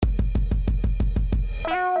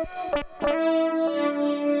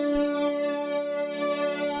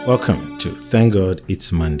Welcome to Thank God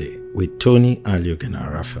It's Monday with Tony, Aliog, and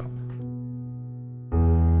Raphael.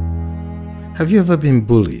 Have you ever been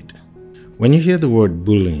bullied? When you hear the word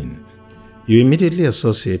bullying, you immediately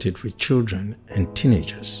associate it with children and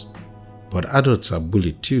teenagers. But adults are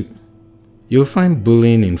bullied too. You'll find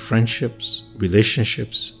bullying in friendships,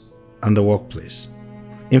 relationships, and the workplace.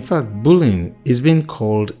 In fact, bullying is being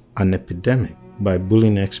called an epidemic by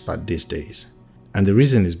bullying experts these days. And the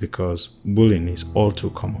reason is because bullying is all too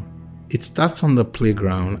common. It starts on the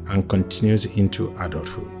playground and continues into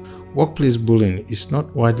adulthood. Workplace bullying is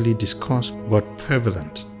not widely discussed but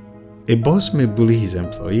prevalent. A boss may bully his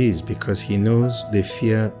employees because he knows they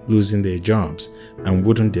fear losing their jobs and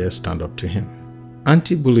wouldn't dare stand up to him.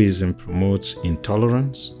 Anti-bullyism promotes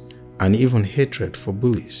intolerance and even hatred for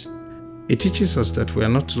bullies. It teaches us that we are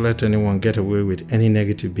not to let anyone get away with any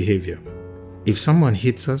negative behavior. If someone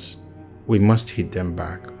hits us, we must hit them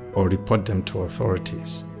back or report them to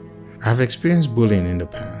authorities. I have experienced bullying in the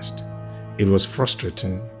past. It was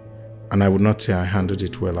frustrating, and I would not say I handled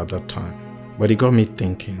it well at that time. But it got me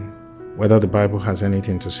thinking whether the Bible has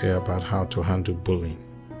anything to say about how to handle bullying.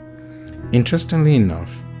 Interestingly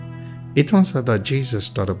enough, it turns out that Jesus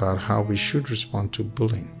taught about how we should respond to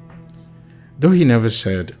bullying. Though he never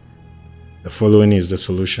said, the following is the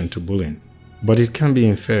solution to bullying, but it can be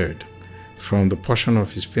inferred from the portion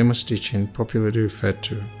of his famous teaching popularly referred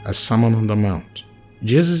to as Sermon on the Mount.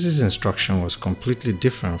 Jesus' instruction was completely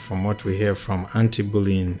different from what we hear from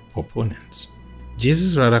anti-bullying opponents.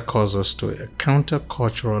 Jesus rather calls us to a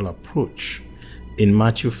counter-cultural approach in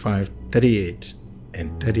Matthew 5:38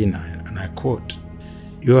 and 39, and I quote,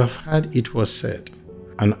 "You have heard it was said,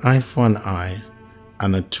 an eye for an eye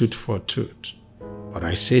and a tooth for a tooth. But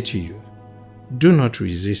I say to you, do not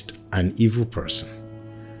resist an evil person.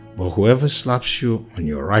 But whoever slaps you on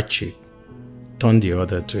your right cheek, turn the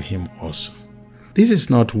other to him also." This is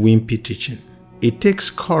not wimpy teaching. It takes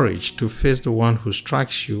courage to face the one who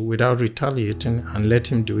strikes you without retaliating and let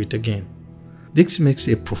him do it again. This makes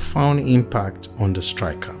a profound impact on the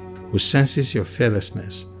striker, who senses your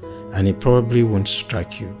fearlessness, and he probably won't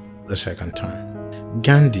strike you the second time.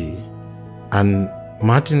 Gandhi and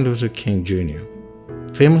Martin Luther King Jr.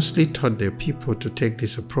 famously taught their people to take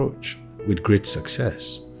this approach with great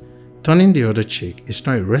success. Turning the other cheek is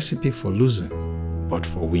not a recipe for losing, but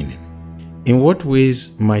for winning. In what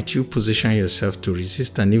ways might you position yourself to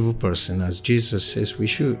resist an evil person as Jesus says we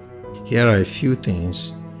should? Here are a few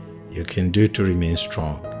things you can do to remain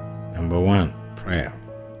strong. Number 1, prayer.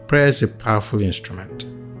 Prayer is a powerful instrument.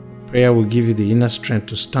 Prayer will give you the inner strength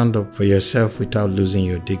to stand up for yourself without losing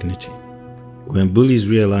your dignity. When bullies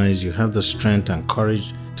realize you have the strength and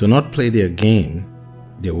courage to not play their game,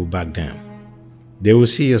 they will back down. They will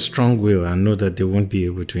see your strong will and know that they won't be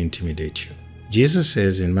able to intimidate you. Jesus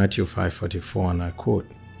says in Matthew 5:44, and I quote,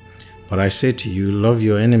 "But I say to you, love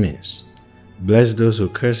your enemies, bless those who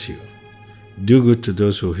curse you, do good to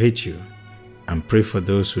those who hate you, and pray for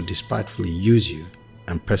those who despitefully use you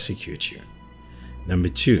and persecute you." Number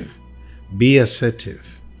 2, be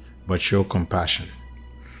assertive, but show compassion.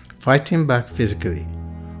 Fighting back physically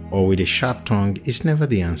or with a sharp tongue is never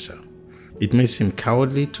the answer. It may seem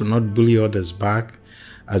cowardly to not bully others back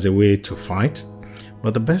as a way to fight,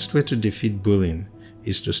 but the best way to defeat bullying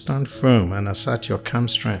is to stand firm and assert your calm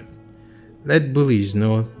strength. Let bullies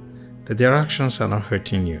know that their actions are not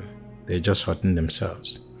hurting you, they're just hurting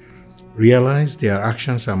themselves. Realize their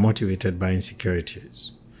actions are motivated by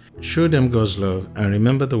insecurities. Show them God's love and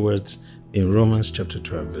remember the words in Romans chapter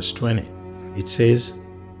 12, verse 20. It says,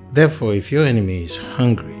 "Therefore, if your enemy is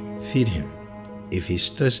hungry, feed him. If he is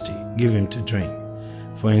thirsty, give him to drink.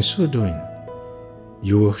 For in so doing,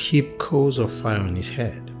 you will heap coals of fire on his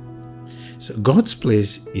head." So God's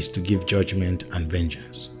place is to give judgment and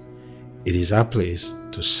vengeance. It is our place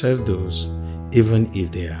to serve those even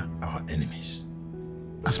if they are our enemies.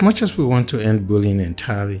 As much as we want to end bullying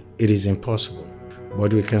entirely, it is impossible.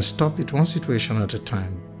 But we can stop it one situation at a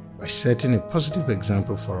time by setting a positive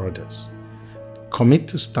example for others. Commit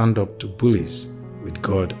to stand up to bullies with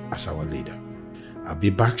God as our leader. I'll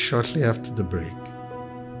be back shortly after the break,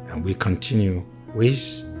 and we continue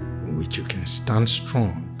ways in which you can stand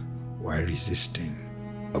strong while resisting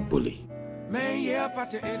a bully. Man, yeah,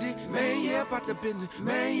 about to end it. Man, yeah, about to bend it.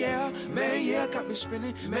 Man, yeah, got me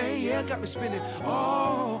spinning. Man, yeah, got me spinning.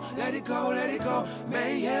 Oh, let it go, let it go.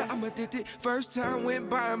 Man, yeah, I'm addicted. First time went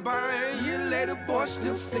by and by. A year later, boy,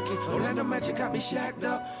 still flicking. Orlando Magic got me shacked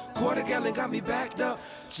up. Quarter gallon got me backed up.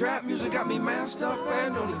 Trap music got me masked up.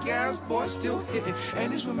 And on the gas, boy, still hitting.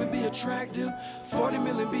 And these women be attractive. 40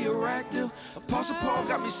 million be attractive. Apostle Paul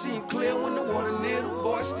got me seeing clear when the water little.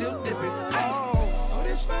 Boy, still dipping. Oh,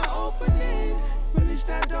 this my opening. Release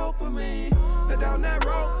that dopamine. Let down that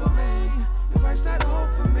rope for me. The Christ that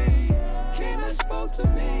hope for me. Came and spoke to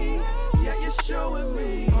me. Yeah, you're showing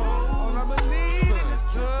me. All I believe in is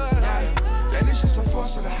tonight. And it's just a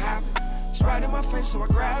force of the habit. It's right in my face, so I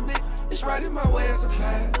grab it. It's right in my way as a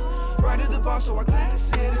pass. Right at the bar, so I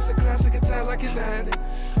glass it. It's a classic attack like an addict.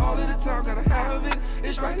 All of the time, gotta have it.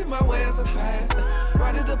 It's right in my way as a pass.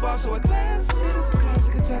 Right at the bar, so I glass it. It's a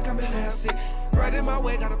classic attack, I'm an acid. Right in my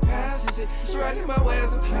way, gotta pass it. It's right in my way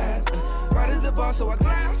as a pass. Right at the bar, so I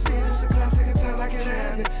glass it. It's a classic attack like an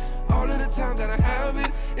addict. All of the time, gotta have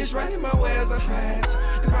it. It's right in my way as I pass.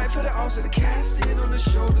 And right for the altar to cast it on the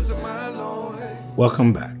shoulders of my Lord.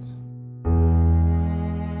 Welcome back.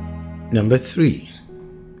 Number 3.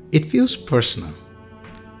 It feels personal,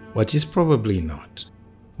 but it's probably not.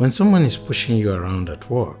 When someone is pushing you around at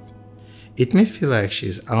work, it may feel like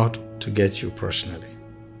she's out to get you personally.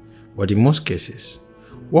 But in most cases,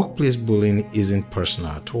 workplace bullying isn't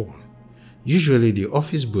personal at all. Usually the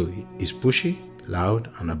office bully is pushy, loud,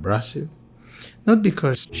 and abrasive, not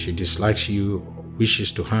because she dislikes you or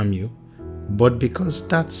wishes to harm you, but because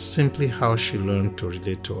that's simply how she learned to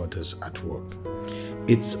relate to others at work.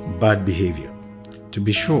 It's bad behavior, to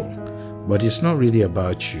be sure, but it's not really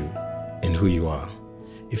about you and who you are.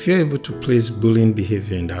 If you're able to place bullying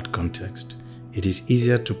behavior in that context, it is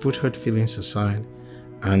easier to put hurt feelings aside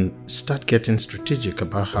and start getting strategic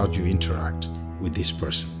about how you interact with this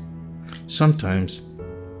person. Sometimes,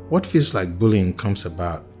 what feels like bullying comes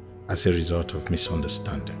about as a result of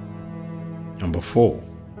misunderstanding. Number 4,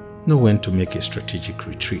 know when to make a strategic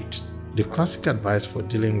retreat. The classic advice for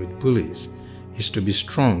dealing with bullies is to be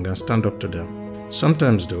strong and stand up to them.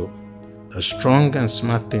 Sometimes though, the strong and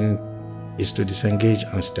smart thing is to disengage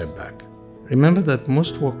and step back. Remember that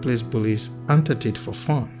most workplace bullies aren't at it for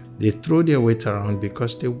fun. They throw their weight around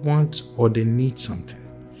because they want or they need something.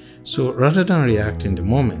 So rather than react in the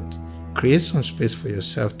moment, create some space for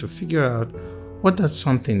yourself to figure out what that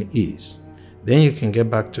something is. Then you can get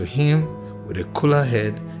back to him with a cooler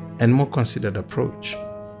head and more considered approach.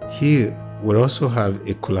 He will also have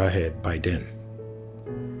a cooler head by then.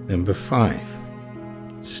 Number 5,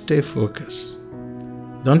 stay focused.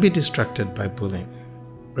 Don't be distracted by bullying.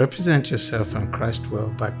 Represent yourself and Christ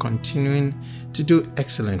well by continuing to do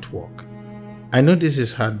excellent work. I know this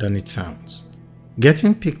is harder than it sounds.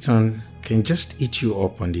 Getting picked on can just eat you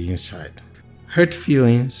up on the inside. Hurt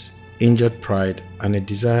feelings, injured pride, and a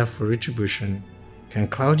desire for retribution can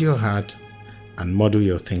cloud your heart and muddle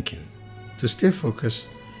your thinking. To stay focused,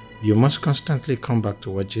 you must constantly come back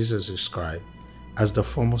to what Jesus described as the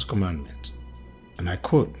foremost commandment. And I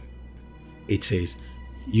quote, it says,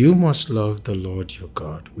 "You must love the Lord your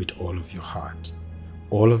God with all of your heart,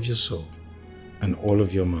 all of your soul, and all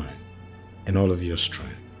of your mind, and all of your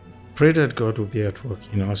strength." Pray that God will be at work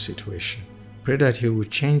in our situation. Pray that He will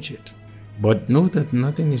change it. But know that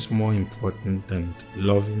nothing is more important than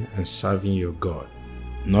loving and serving your God,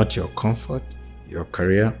 not your comfort, your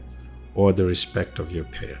career, or the respect of your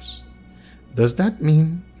peers. Does that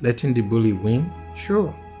mean letting the bully win?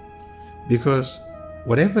 Sure. Because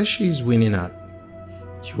whatever she is winning at,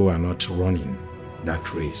 you are not running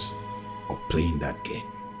that race or playing that game.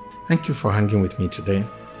 Thank you for hanging with me today.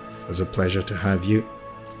 It was a pleasure to have you.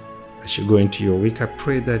 As you go into your week, I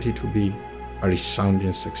pray that it will be a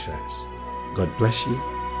resounding success. God bless you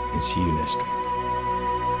and see you next week.